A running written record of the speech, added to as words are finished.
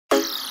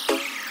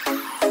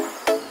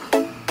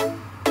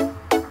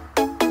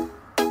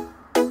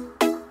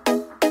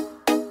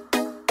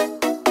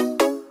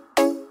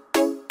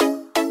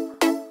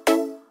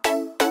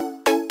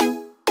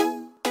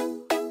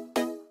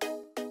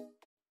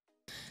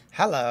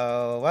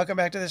Hello, welcome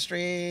back to the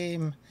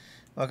stream.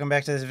 Welcome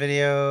back to this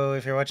video.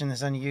 If you're watching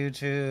this on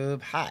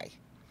YouTube, hi.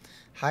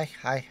 Hi,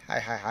 hi, hi,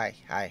 hi, hi,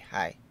 hi,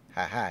 hi,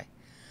 hi, hi.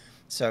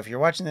 So if you're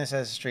watching this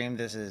as a stream,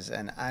 this is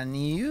an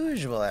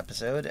unusual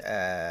episode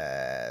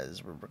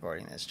as we're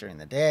recording this during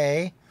the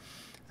day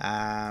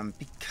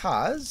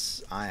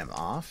because I am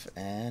off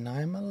and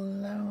I'm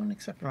alone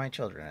except for my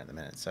children at the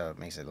minute, so it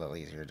makes it a little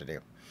easier to do.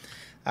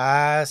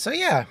 So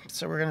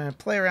we're going to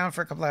play around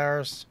for a couple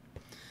hours.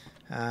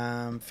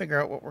 Figure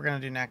out what we're going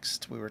to do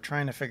next. We were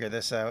trying to figure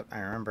this out. I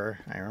remember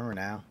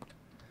now.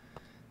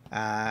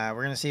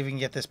 We're going to see if we can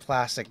get this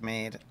plastic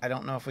made. I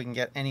don't know if we can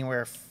get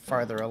anywhere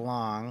farther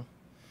along.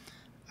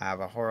 I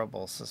have a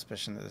horrible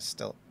suspicion that this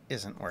still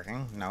isn't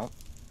working. Nope.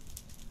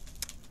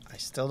 I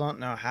still don't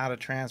know how to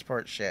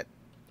transport shit.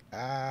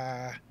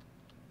 I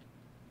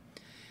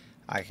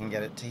can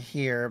get it to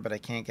here, but I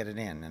can't get it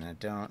in, and I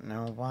don't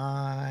know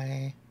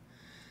why.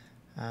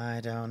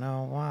 I don't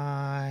know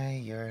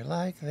why you're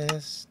like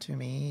this to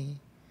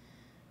me.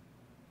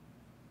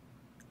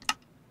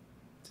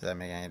 Does that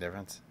make any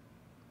difference?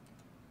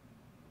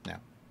 No.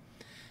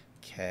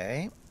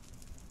 Okay.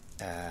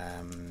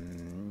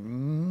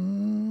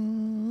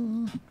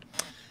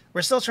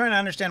 We're still trying to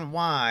understand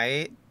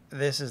why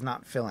this is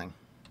not filling.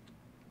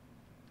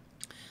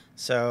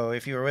 So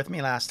if you were with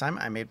me last time,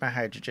 I made my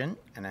hydrogen,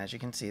 and as you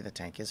can see, the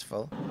tank is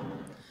full.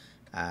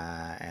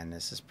 And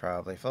this is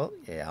probably full.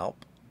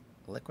 Yep.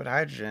 Liquid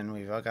hydrogen.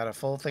 We've all got a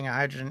full thing of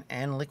hydrogen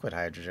and liquid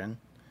hydrogen.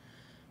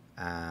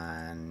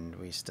 And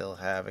we still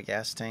have a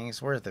gas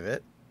tank's worth of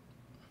it,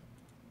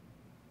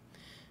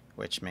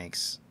 which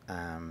makes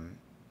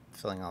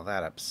filling all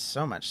that up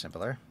so much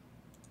simpler.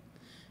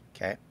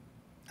 Okay.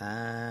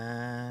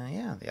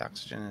 Yeah, the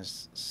oxygen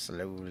is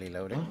slowly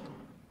loading.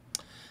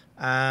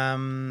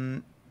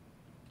 I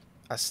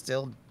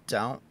still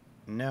don't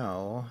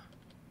know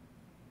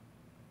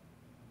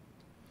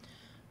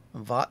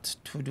what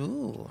to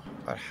do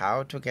or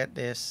how to get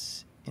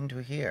this into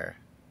here.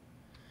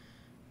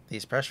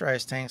 These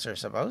pressurized tanks are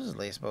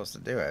supposedly supposed to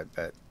do it,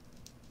 but...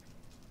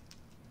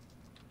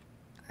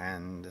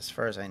 And as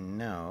far as I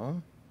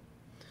know,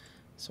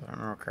 so if I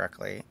remember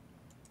correctly,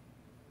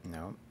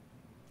 no.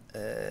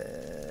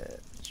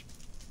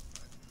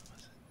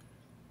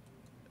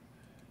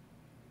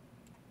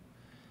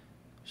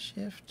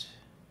 Shift.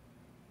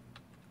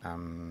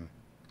 Oh,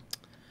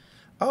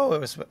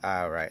 it was...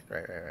 right.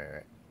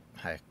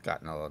 I've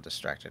gotten a little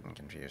distracted and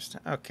confused.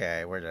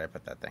 Okay, where did I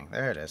put that thing?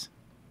 There it is.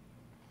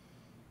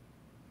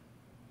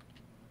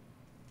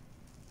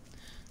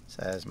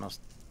 Says most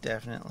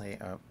definitely...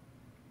 Oh.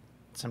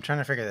 So I'm trying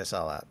to figure this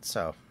all out.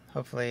 So,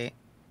 hopefully...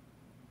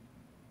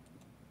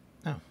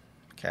 Oh,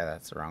 okay,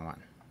 that's the wrong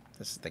one.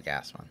 This is the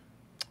gas one.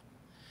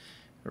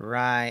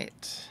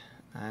 Right.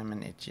 I'm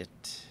an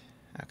idiot.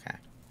 Okay.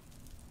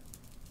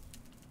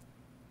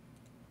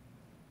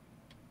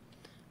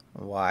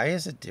 Why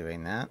is it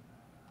doing that?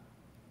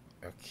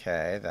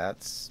 Okay,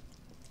 that's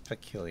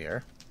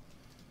peculiar.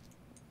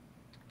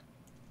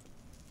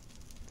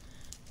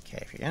 Okay,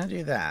 if you're going to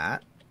do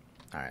that...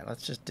 Alright,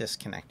 let's just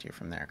disconnect you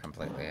from there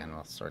completely and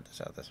we'll sort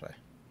this out this way.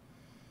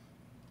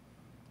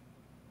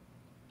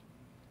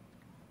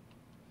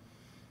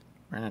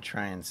 We're going to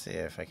try and see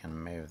if I can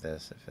move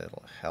this, if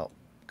it'll help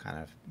kind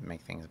of make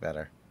things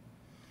better.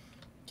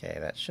 Okay,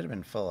 that should have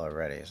been full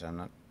already, so I'm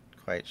not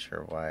quite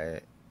sure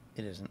why it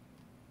isn't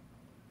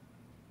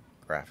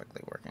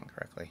graphically working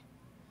correctly.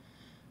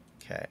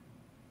 Okay,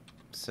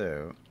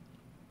 so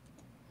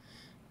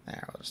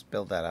there, we'll just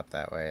build that up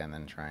that way and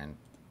then try and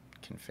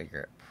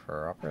configure it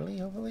properly,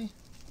 hopefully.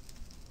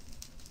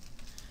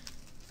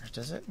 Or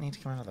does it need to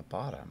come out of the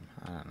bottom?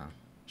 I don't know.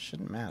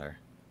 Shouldn't matter.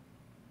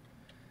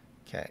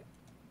 Okay.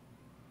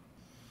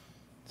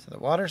 So the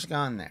water's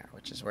gone there,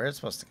 which is where it's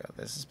supposed to go.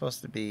 This is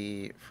supposed to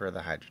be for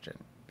the hydrogen,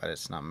 but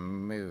it's not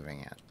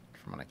moving it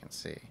from what I can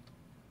see.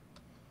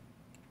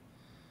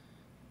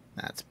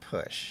 That's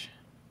push.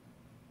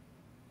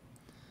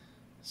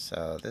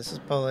 So this is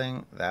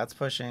pulling, that's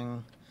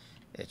pushing.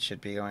 It should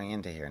be going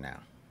into here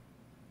now.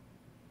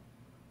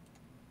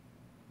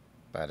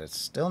 But it's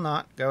still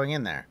not going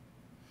in there.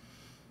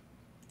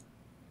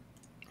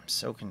 I'm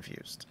so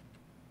confused.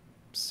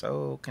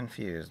 So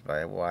confused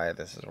by why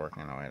this is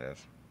working the way it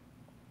is.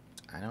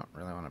 I don't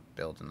really want to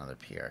build another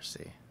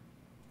PRC.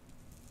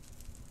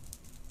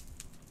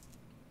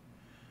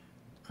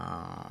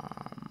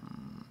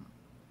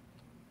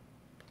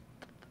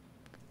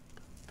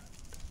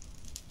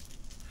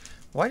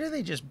 Why do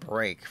they just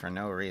break for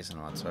no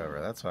reason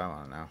whatsoever? That's what I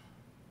want to know.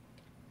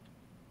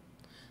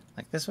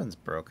 Like, this one's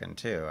broken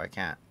too. I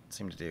can't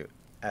seem to do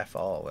F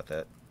all with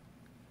it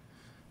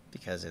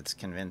because it's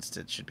convinced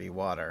it should be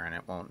water and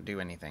it won't do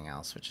anything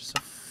else, which is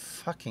so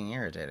fucking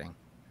irritating.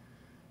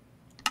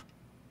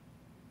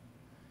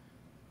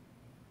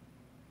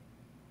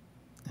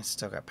 It's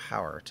still got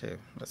power too.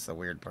 That's the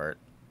weird part.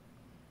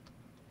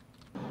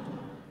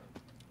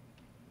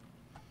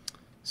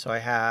 So I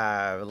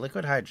have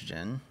liquid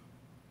hydrogen.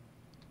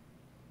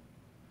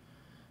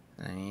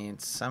 And I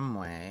need some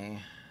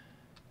way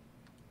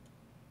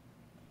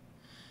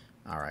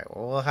Alright,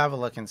 well, we'll have a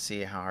look and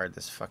see how hard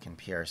this fucking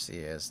PRC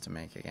is to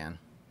make again.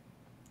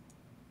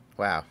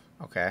 Wow,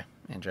 okay,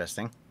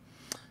 interesting.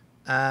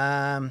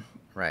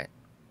 Right.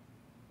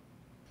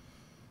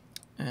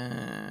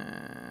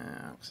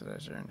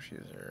 Oxidizer,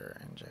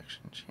 infuser,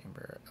 injection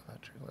chamber,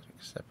 electrolytic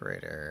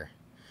separator,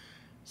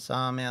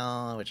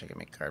 sawmill, which I can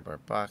make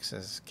cardboard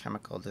boxes,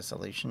 chemical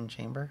dissolution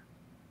chamber,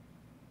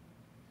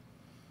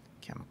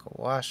 chemical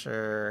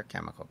washer,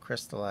 chemical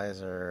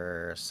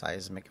crystallizer,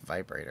 seismic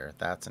vibrator.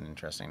 That's an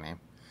interesting name.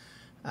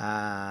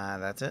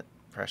 That's it.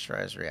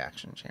 Pressurized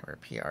reaction chamber,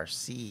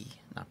 PRC,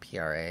 not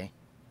PRA.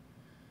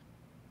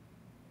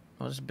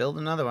 We'll just build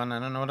another one. I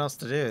don't know what else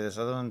to do. This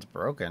other one's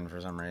broken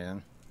for some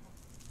reason.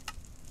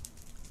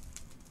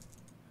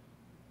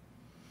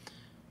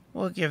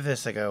 We'll give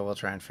this a go. We'll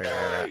try and figure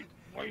it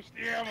out.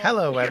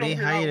 Hello, Webby.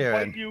 How you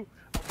doing?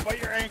 I'll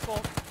bite your ankle.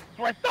 That's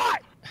what I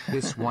thought.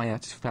 This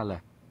Wyatt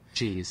fella.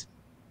 Jeez.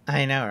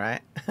 I know,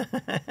 right?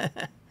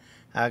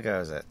 How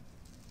goes it?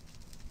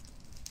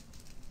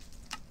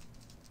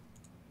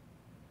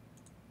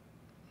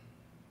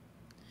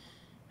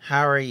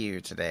 How are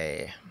you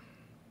today,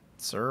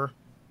 sir?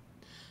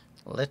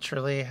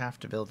 Literally have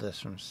to build this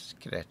from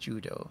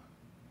scratchudo.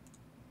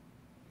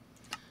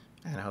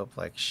 And I hope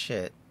like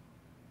shit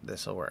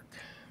this'll work.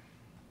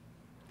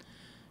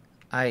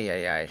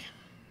 Ay.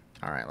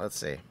 Alright, let's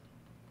see.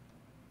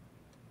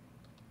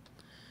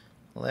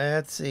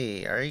 Let's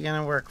see. Are you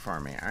gonna work for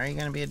me? Are you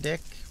gonna be a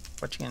dick?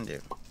 What you gonna do?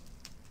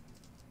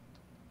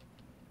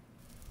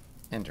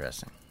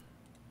 Interesting.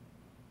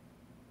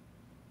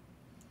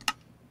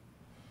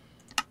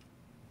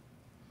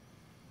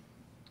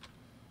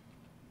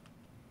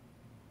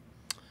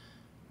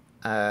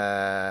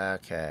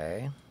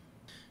 Okay.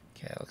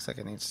 Okay, looks like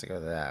it needs to go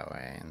that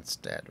way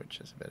instead, which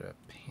is a bit of a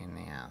pain in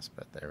the ass,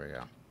 but there we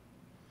go.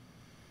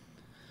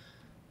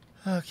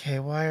 Okay,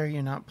 why are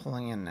you not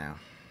pulling in now?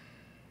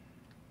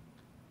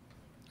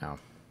 Oh.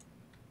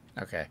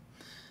 Okay.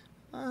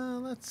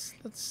 Let's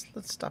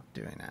stop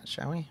doing that,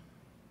 shall we?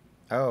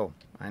 Oh,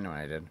 I know what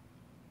I did.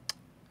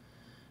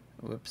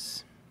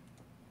 Whoops.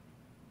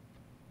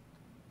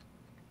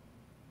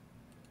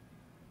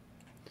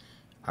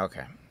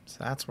 Okay, so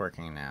that's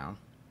working now.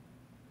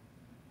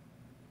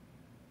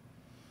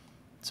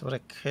 So what I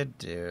could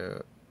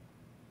do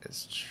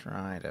is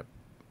try to,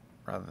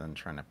 rather than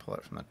trying to pull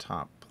it from the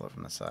top, pull it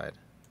from the side.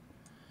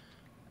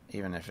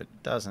 Even if it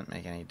doesn't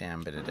make any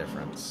damn bit of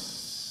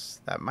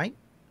difference. That might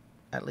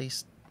at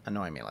least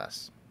annoy me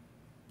less.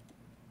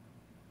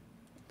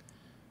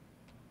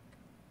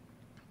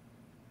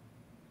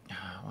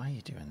 Why are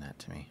you doing that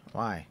to me?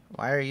 Why?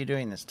 Why are you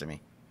doing this to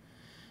me?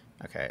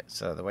 Okay,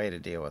 so the way to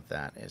deal with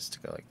that is to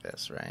go like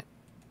this, right?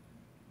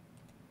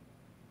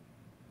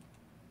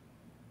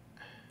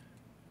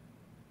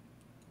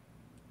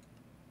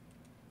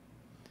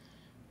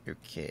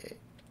 Okay.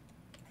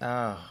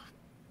 Oh.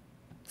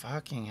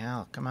 Fucking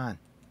hell. Come on.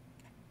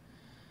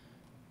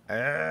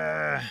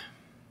 Okay.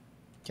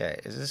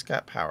 Has this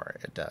got power?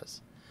 It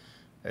does.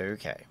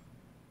 Okay.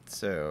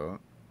 So,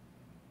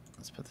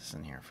 let's put this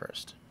in here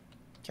first.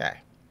 Okay.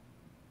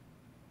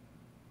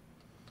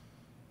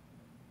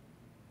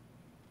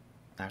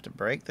 I have to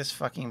break this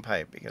fucking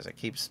pipe because it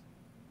keeps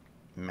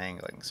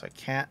mangling. So I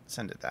can't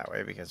send it that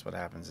way because what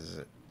happens is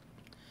it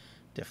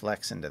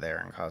deflects into there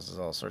and causes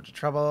all sorts of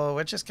trouble,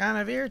 which is kind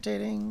of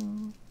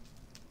irritating.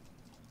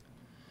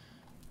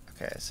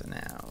 Okay, so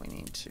now we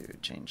need to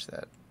change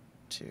that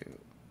to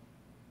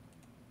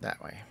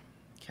that way.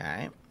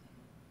 Okay.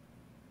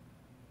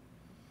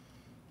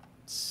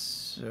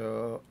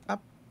 So,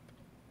 up.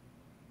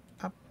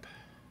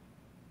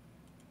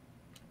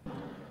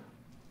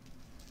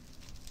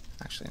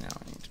 Actually, no,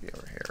 I need to be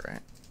over here,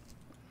 right?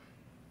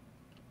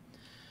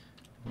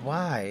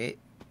 Why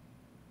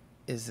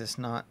is this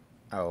not...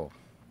 Oh,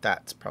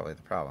 that's probably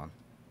the problem.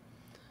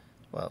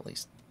 Well, at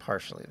least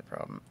partially the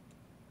problem.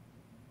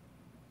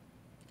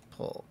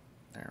 Pull.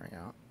 There we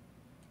go.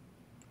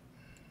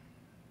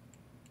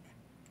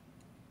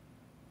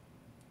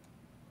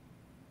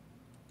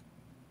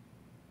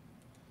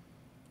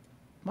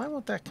 Why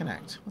won't that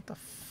connect? What the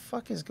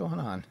fuck is going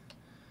on?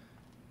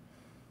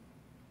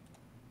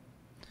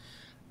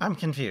 I'm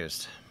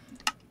confused.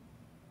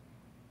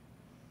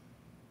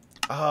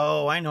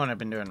 Oh, I know what I've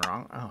been doing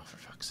wrong. Oh, for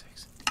fuck's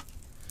sakes.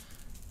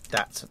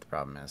 That's what the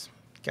problem is.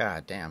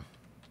 God damn.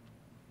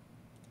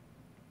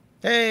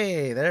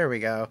 Hey, there we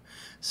go.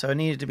 So it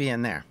needed to be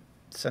in there.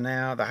 So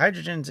now the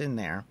hydrogen's in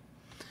there.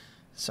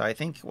 So I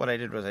think what I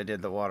did was I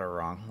did the water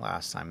wrong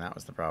last time. That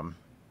was the problem.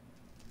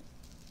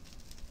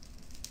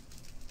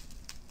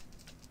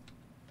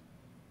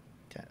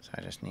 Okay, so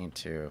I just need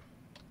to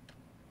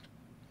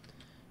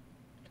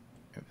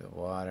move the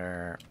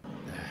water. Ugh,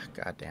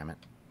 God damn it.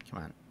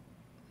 Come on.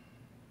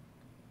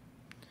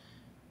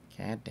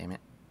 God damn it.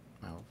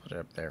 I'll put it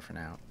up there for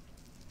now.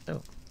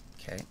 Oh,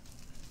 okay.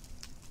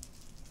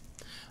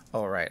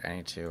 Oh, right. I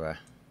need to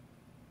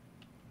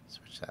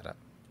switch that up.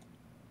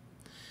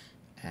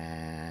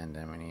 And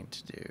then we need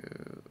to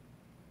do...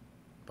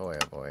 Boy,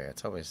 oh boy.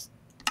 It's always...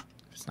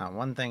 If it's not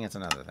one thing, it's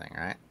another thing,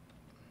 right?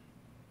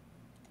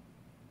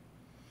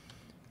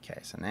 Okay,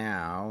 so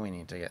now we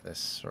need to get this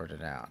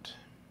sorted out.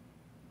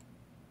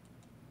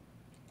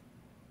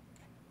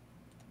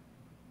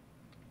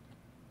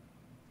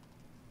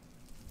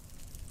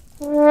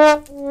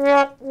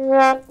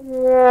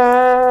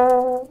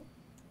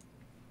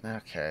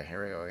 Okay,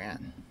 here we go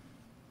again.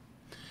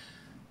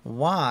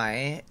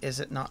 Why is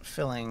it not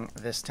filling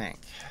this tank?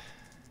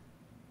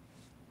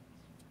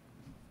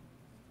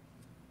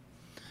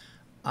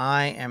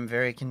 I am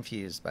very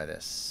confused by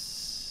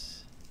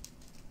this.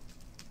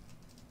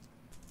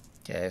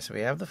 Okay, so we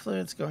have the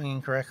fluids going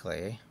in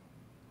correctly.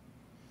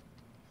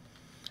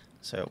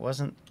 So it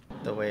wasn't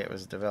the way it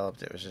was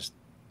developed, it was just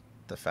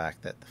the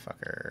fact that the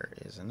fucker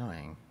is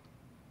annoying.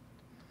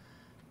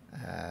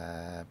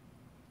 Okay,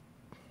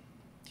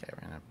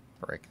 we're gonna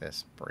break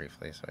this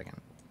briefly so I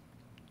can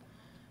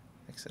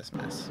fix this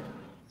mess.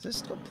 Is this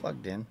still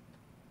plugged in?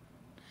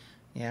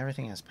 Yeah,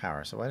 everything has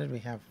power. So why did we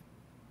have...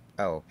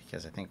 Oh,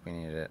 because I think we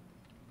needed it.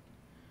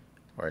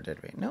 Or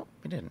did we? Nope,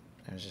 we didn't.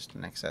 It was just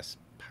an excess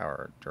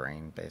power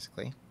drain,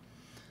 basically.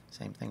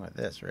 Same thing with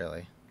this,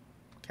 really.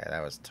 Okay,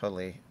 that was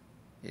totally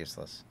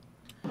useless.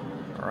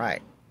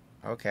 Alright.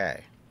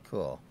 Okay,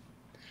 cool.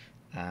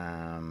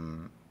 Yeah,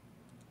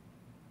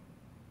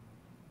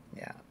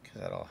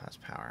 because that all has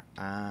power.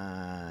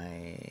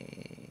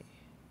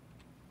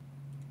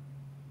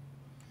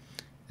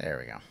 There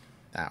we go.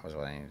 That was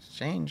what I needed to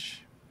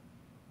change.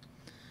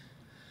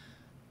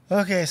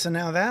 Okay, so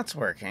now that's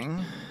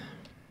working.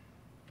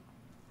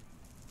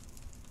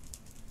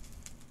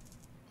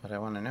 What I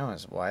want to know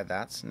is why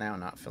that's now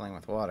not filling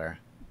with water.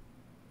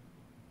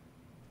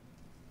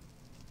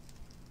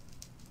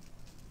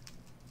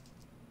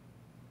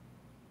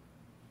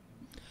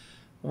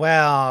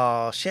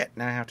 Well, shit,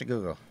 now I have to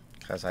Google,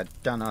 because I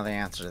don't know the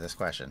answer to this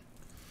question.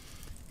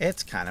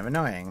 It's kind of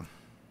annoying.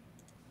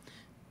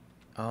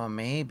 Oh,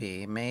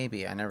 maybe.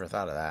 I never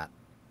thought of that.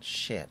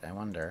 Shit, I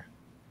wonder.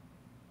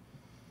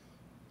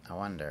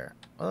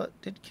 Well, it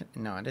did...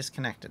 No, it is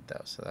connected,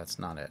 though, so that's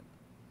not it.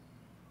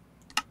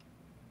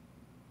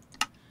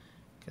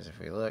 Because if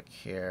we look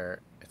here,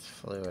 it's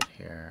fluid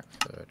here,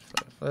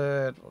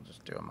 fluid. We'll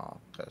just do them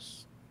all,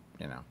 because,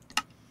 you know.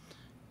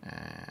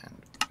 And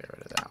get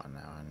rid of that one,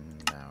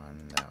 and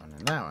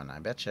that one. I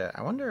betcha.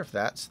 I wonder if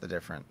that's the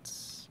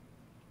difference.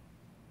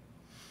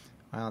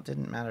 Well, it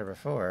didn't matter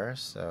before,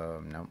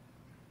 so nope.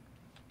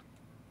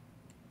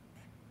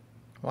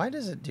 Why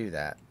does it do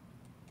that?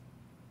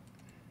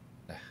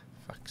 Ugh,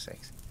 fuck's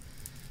sakes.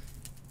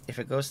 If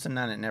it goes to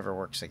none, it never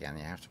works again.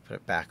 You have to put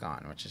it back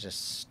on, which is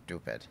just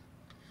stupid.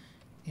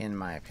 In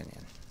my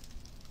opinion.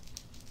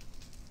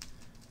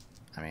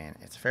 I mean,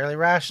 it's a fairly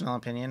rational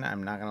opinion,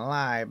 I'm not gonna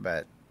lie,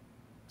 but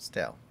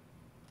still.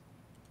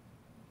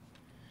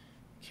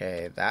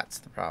 Okay, that's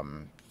the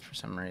problem. For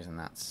some reason,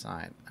 that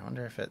side. I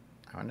wonder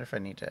if I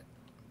need to...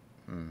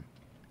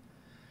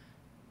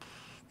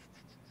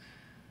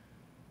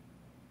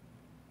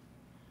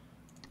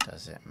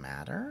 Does it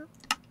matter?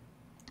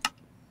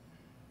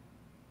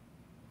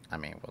 I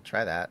mean, we'll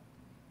try that.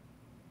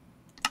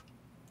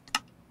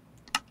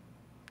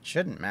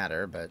 Shouldn't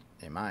matter, but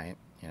it might.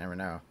 You never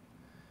know.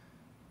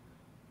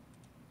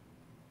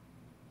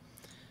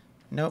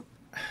 Nope.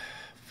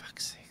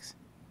 Fuck's sakes.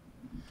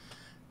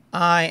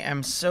 I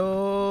am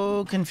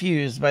so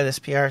confused by this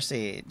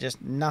PRC.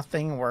 Just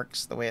nothing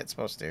works the way it's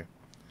supposed to.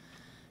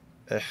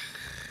 Ugh.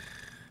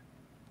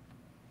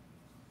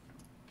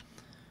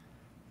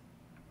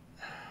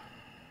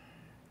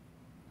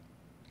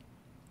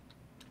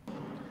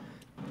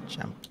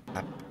 Jump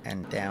up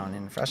and down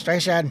in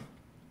frustration.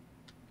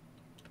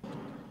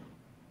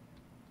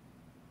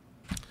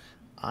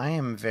 I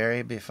am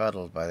very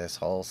befuddled by this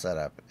whole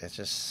setup. It's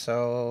just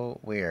so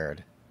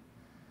weird.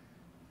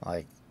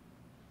 Like,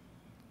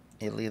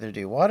 it'll either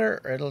do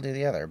water or it'll do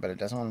the other, but it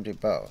doesn't want to do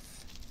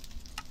both.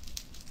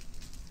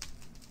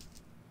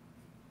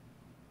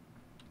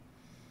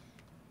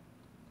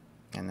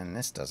 And then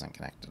this doesn't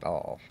connect at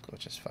all,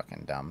 which is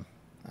fucking dumb.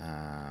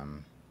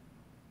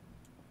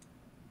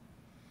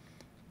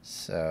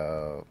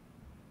 So,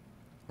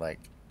 like,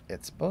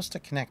 it's supposed to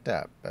connect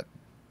up, but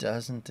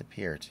doesn't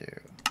appear to.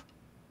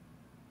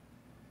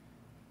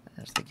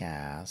 There's the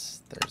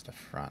gas. There's the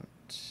front.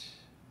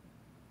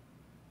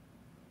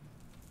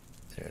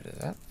 There, does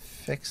that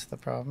fix the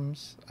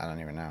problems? I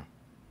don't even know.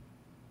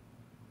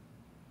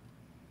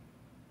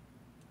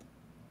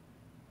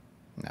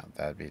 No,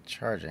 that'd be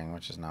charging,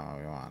 which is not what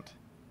we want.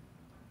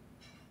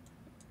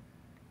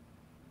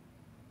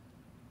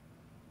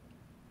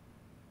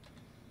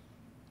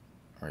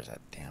 Where's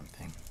that damn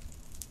thing?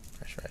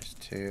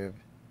 Pressurized tube.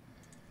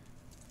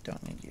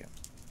 Don't need you.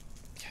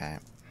 Okay.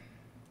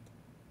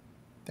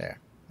 There.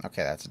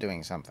 Okay, that's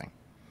doing something.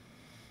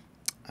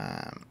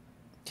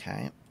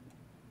 Okay.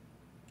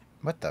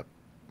 What the?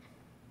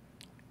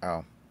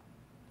 Oh.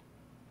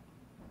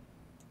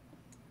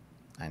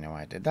 I know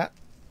I did that.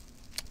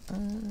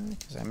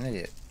 Because I'm an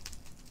idiot.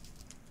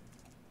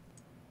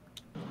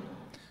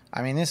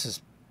 I mean, this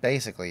is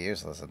basically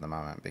useless at the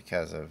moment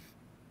because of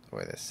the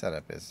way this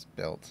setup is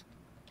built.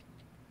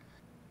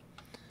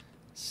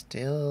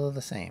 Still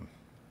the same.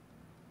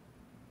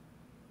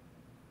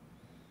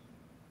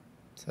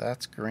 So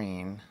that's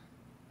green.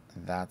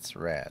 That's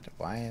red.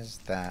 Why is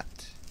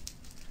that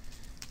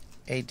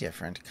a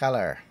different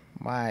color?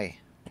 Why?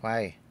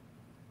 Why?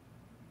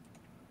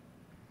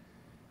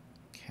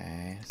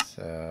 Okay,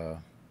 so...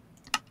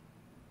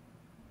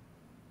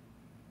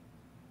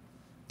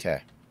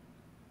 Okay.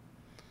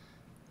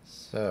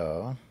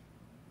 So...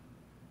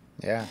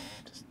 Yeah.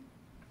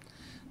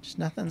 Just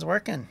nothing's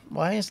working.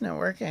 Why isn't it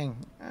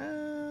working?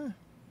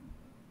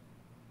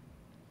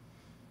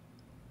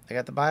 I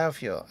got the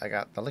biofuel. I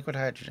got the liquid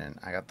hydrogen.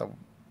 I got the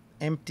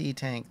empty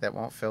tank that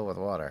won't fill with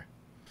water.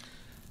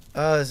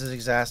 Oh, this is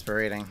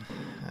exasperating.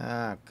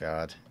 Oh,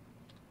 God.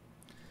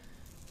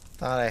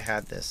 Thought I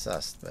had this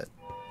sussed, but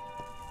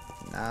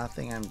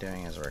nothing I'm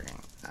doing is working.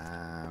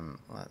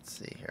 Let's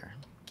see here.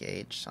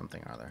 Gauge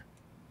something or other.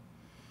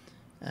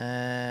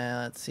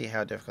 Let's see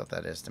how difficult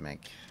that is to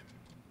make.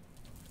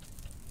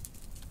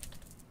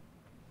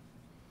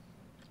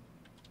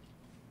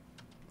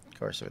 Of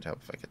course, it would help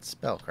if I could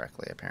spell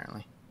correctly,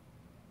 apparently.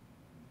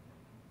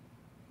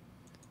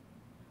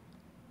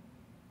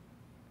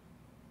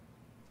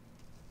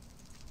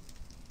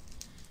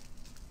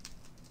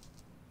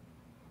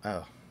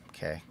 Oh,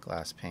 okay.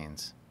 Glass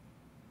panes.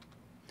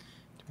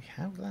 Do we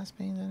have glass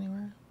panes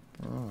anywhere?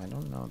 Oh, I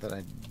don't know that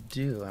I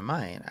do. I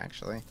might,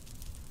 actually.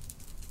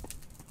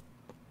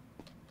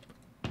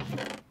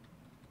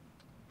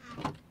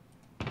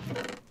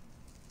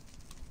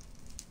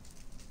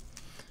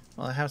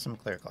 Well, I have some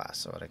clear glass,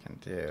 so what I can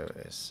do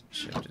is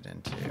shift it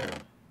into...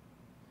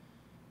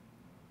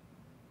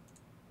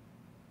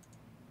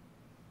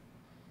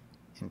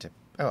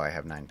 Oh, I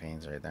have 9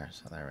 panes right there,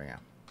 so there we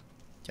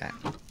go.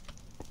 Okay.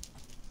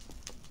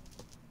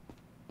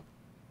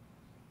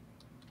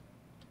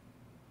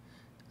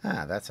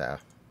 Ah, that's how.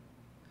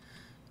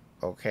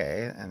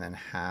 Okay, and then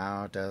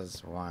how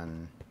does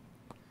one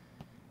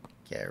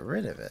get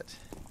rid of it?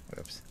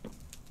 Whoops.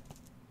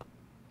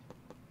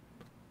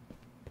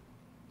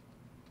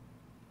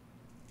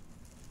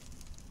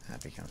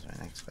 That becomes my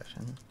next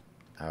question.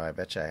 Oh, I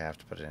bet you I have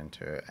to put it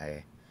into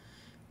a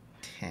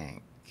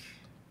tank.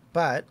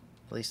 But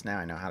at least now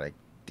I know how to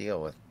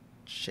deal with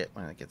shit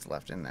when it gets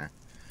left in there.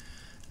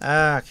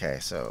 Okay,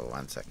 so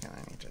 1 second.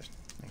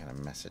 I got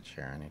a message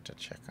here I need to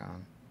check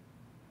on.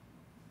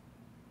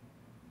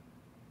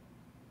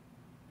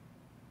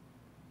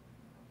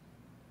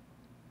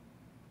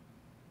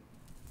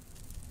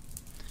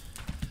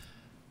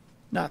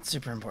 Not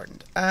super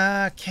important.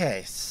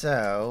 Okay,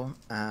 so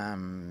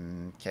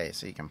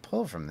you can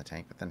pull from the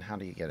tank, but then how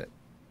do you get it?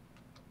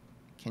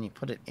 Can you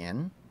put it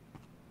in?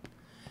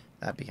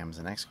 That becomes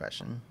the next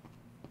question.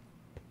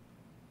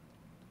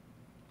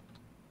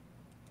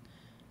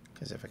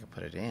 Because if I could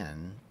put it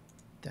in,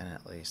 then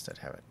at least I'd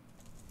have a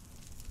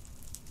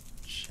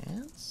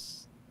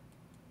chance?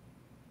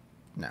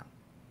 No.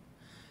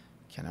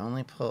 Can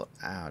only pull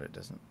out. It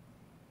doesn't...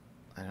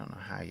 I don't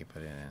know how you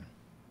put it in.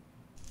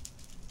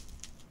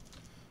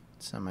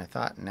 So my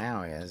thought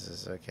now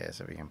is okay,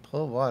 so we can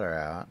pull water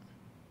out.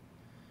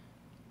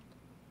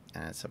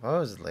 And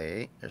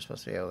supposedly, you're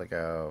supposed to be able to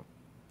go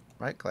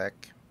right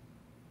click.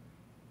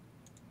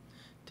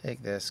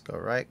 Take this, go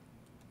right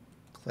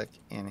click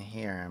in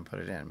here and put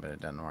it in, but it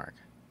doesn't work.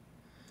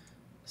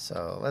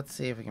 So let's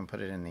see if we can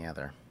put it in the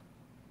other.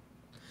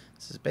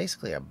 This is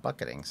basically a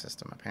bucketing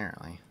system,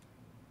 apparently.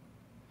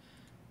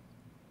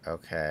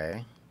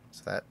 Okay,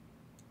 so that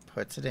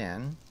puts it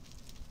in.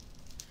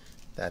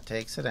 That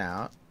takes it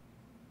out.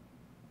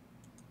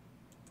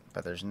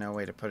 But there's no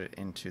way to put it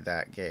into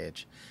that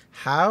gauge.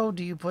 How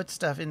do you put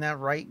stuff in that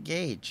right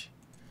gauge?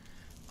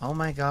 Oh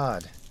my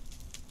God.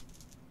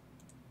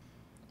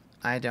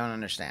 I don't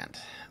understand.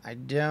 I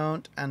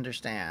don't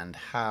understand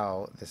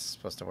how this is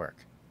supposed to work.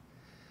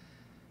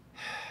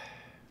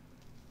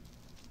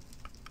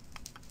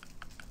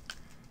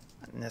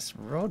 And this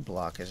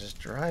roadblock is just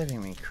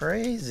driving me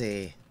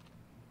crazy.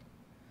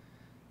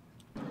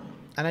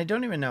 And I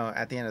don't even know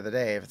at the end of the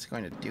day if it's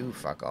going to do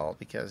fuck all,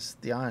 because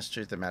the honest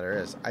truth of the matter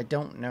is I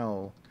don't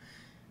know.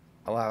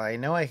 Well, I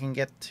know I can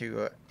get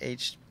to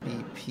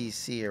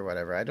HBPC or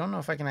whatever. I don't know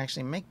if I can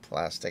actually make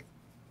plastic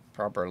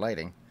proper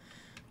lighting.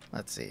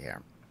 Let's see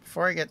here.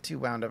 Before I get too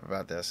wound up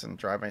about this and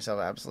drive myself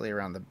absolutely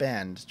around the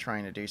bend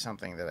trying to do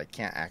something that I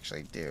can't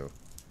actually do,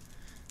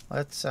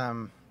 let's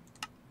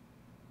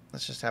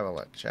just have a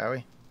look, shall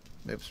we?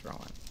 Oops, wrong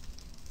one.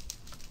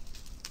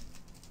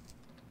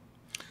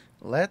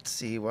 Let's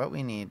see what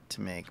we need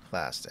to make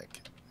plastic.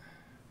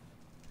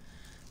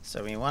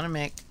 So we want to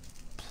make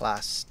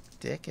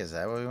plastic. Is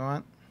that what we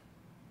want?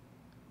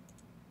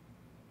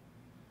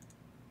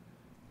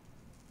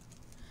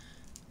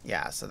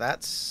 Yeah, so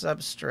that's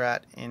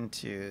substrate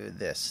into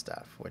this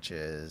stuff, which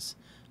is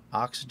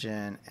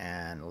oxygen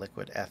and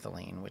liquid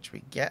ethylene, which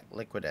we get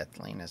liquid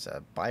ethylene as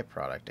a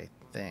byproduct, I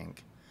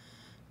think,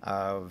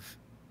 of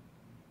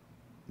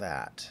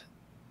that.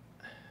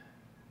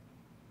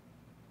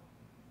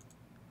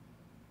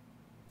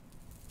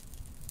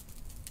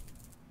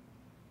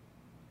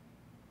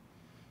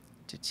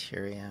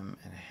 Deuterium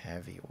and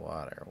heavy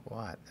water.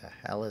 What the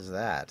hell is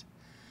that?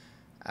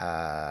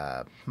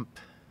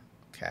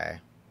 Okay.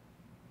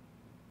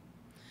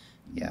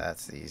 Yeah,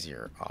 that's the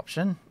easier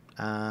option.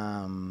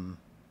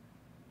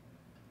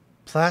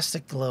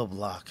 Plastic glow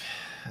block.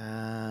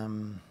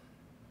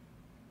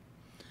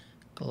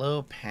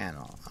 Glow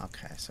panel.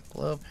 Okay, so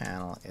glow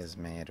panel is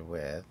made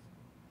with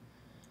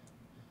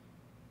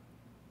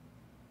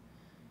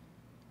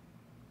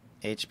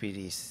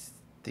HPD,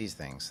 these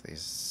things,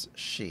 these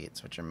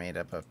sheets, which are made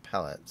up of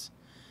pellets,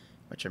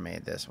 which are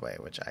made this way,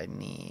 which I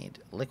need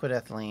liquid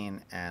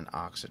ethylene and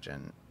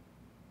oxygen.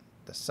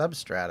 The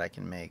substrate I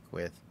can make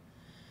with,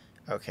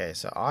 okay,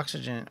 so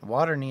oxygen,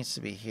 water needs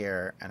to be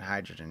here, and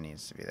hydrogen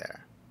needs to be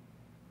there.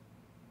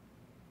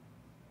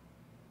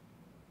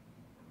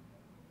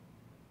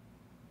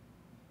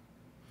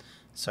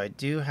 So I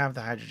do have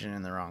the hydrogen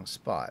in the wrong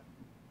spot.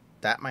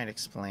 That might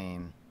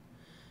explain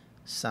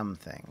some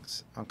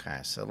things.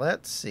 Okay, so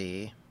let's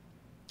see.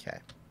 Okay.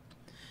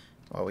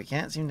 Well, we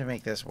can't seem to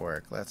make this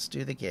work. Let's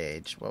do the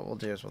gauge. What we'll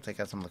do is we'll take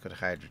out some liquid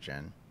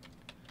hydrogen.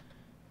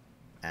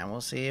 And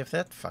we'll see if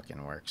that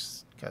fucking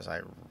works. Because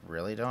I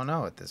really don't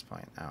know at this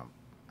point. Oh,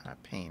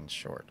 pain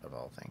short of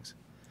all things.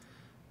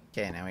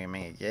 Okay, now we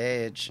make a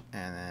gauge.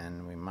 And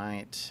then we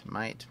might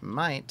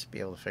be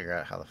able to figure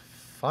out how the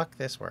fuck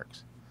this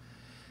works.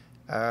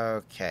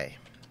 Okay.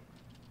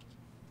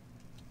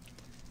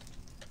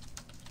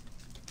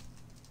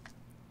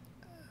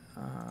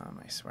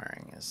 My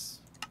swearing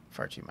is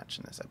far too much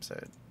in this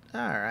episode.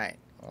 Alright,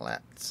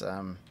 let's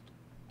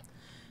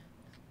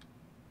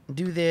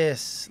do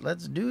this.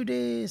 Let's do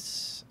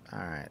this.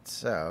 Alright,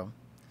 so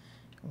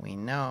we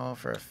know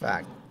for a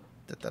fact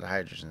that the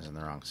hydrogen's in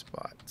the wrong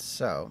spot.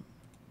 So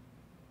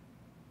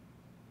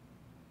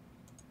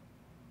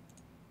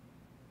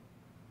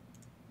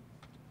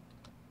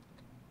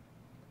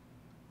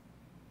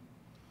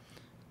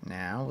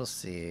now we'll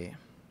see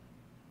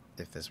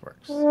if this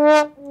works.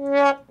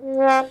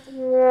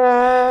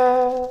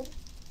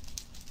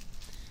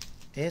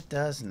 It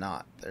does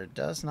not. There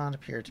does not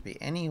appear to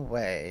be any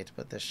way to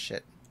put this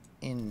shit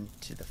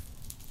into the...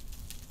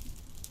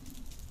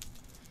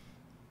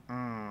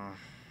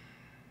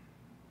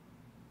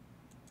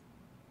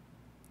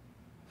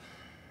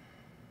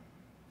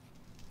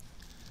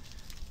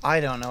 I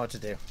don't know what to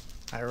do.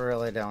 I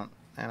really don't.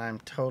 And I'm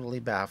totally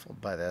baffled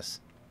by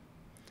this.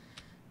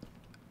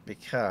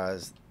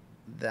 Because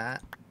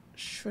that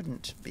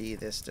shouldn't be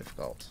this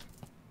difficult.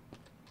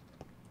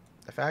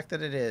 The fact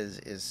that it is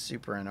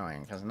super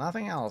annoying, because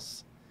nothing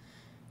else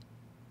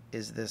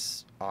is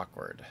this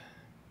awkward.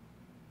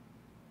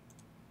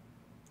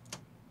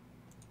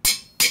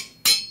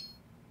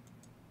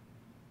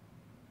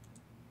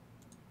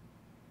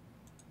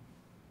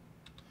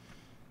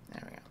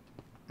 There we go.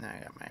 Now I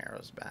got my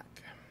arrows back.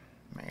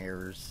 My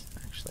errors.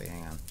 Actually,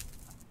 hang on.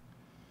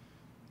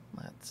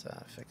 Let's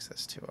fix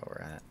this too while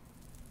we're at it.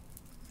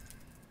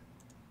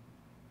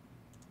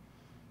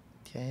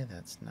 Okay,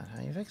 that's not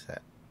how you fix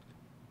that.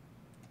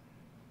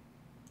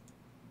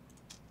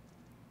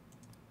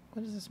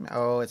 What does this mean?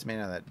 Oh, it's made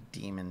out of that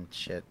demon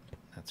shit.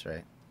 That's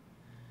right.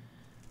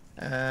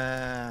 God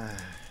damn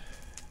it.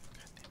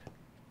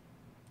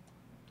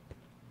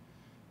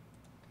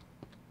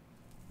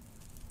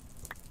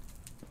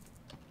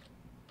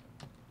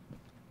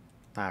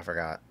 I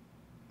forgot.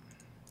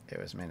 It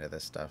was made of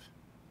this stuff.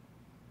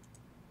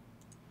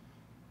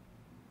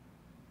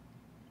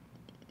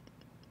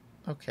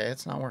 Okay,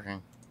 it's not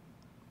working.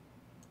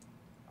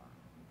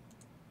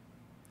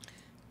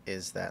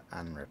 Is that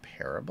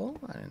unrepairable?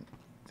 I didn't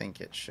think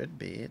it should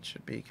be. It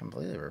should be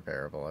completely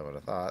repairable, I would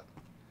have thought.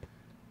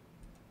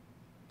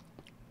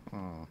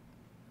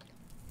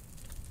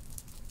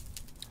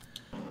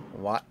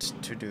 What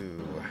to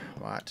do?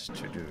 What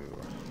to do?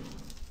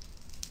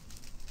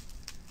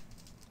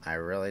 I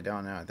really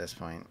don't know at this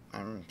point.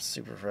 I'm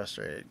super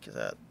frustrated because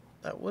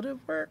that would have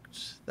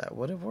worked. That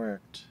would have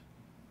worked.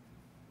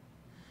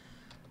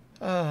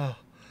 Oh.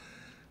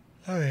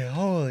 I mean,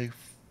 holy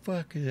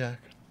fucking heck.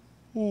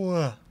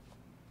 Whoa.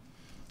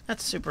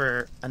 That's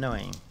super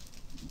annoying.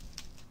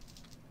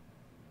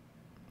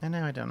 And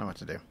now I don't know what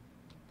to do.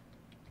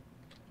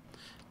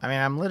 I mean,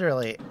 I'm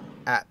literally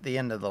at the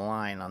end of the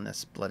line on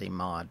this bloody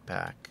mod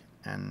pack.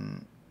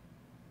 And...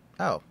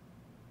 oh.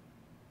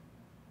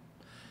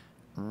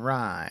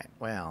 Right.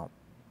 Well...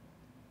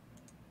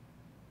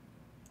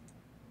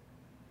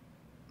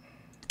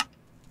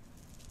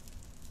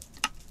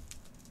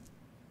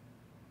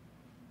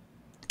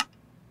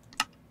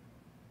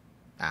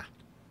 ah.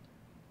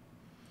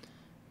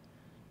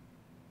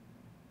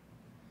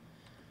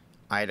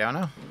 I don't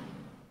know.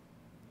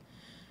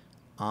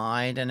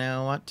 I don't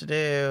know what to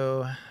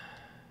do.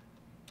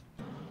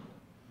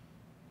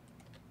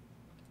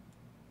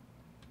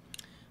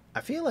 I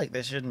feel like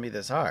this shouldn't be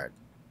this hard,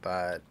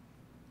 but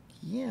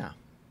yeah.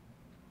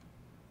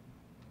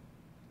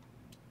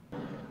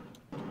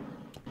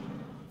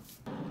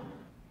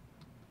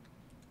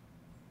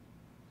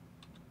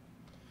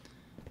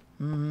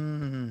 I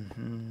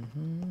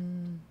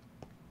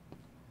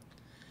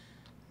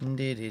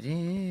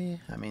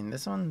mean,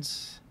 this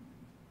one's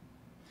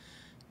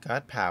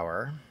got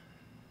power,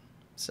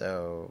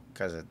 so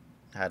because it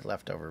had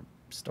leftover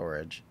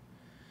storage.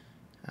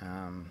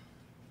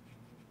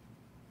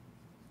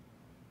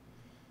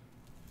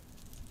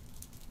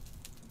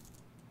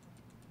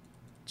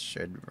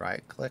 should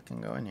right click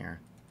and go in here.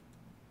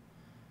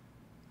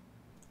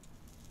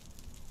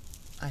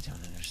 I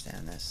don't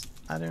understand this.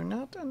 I do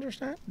not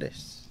understand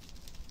this.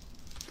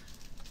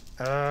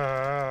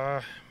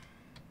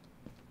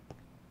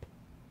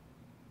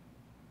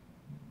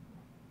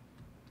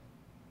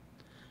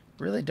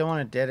 Really don't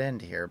want a dead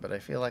end here, but I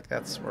feel like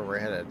that's where we're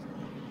headed.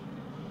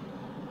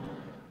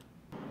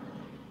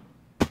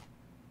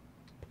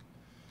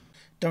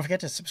 Don't forget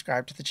to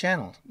subscribe to the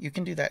channel. You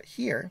can do that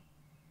here,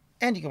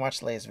 and you can watch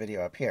the latest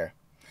video up here.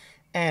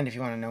 And if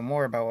you want to know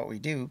more about what we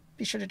do,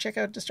 be sure to check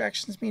out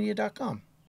distractionsmedia.com.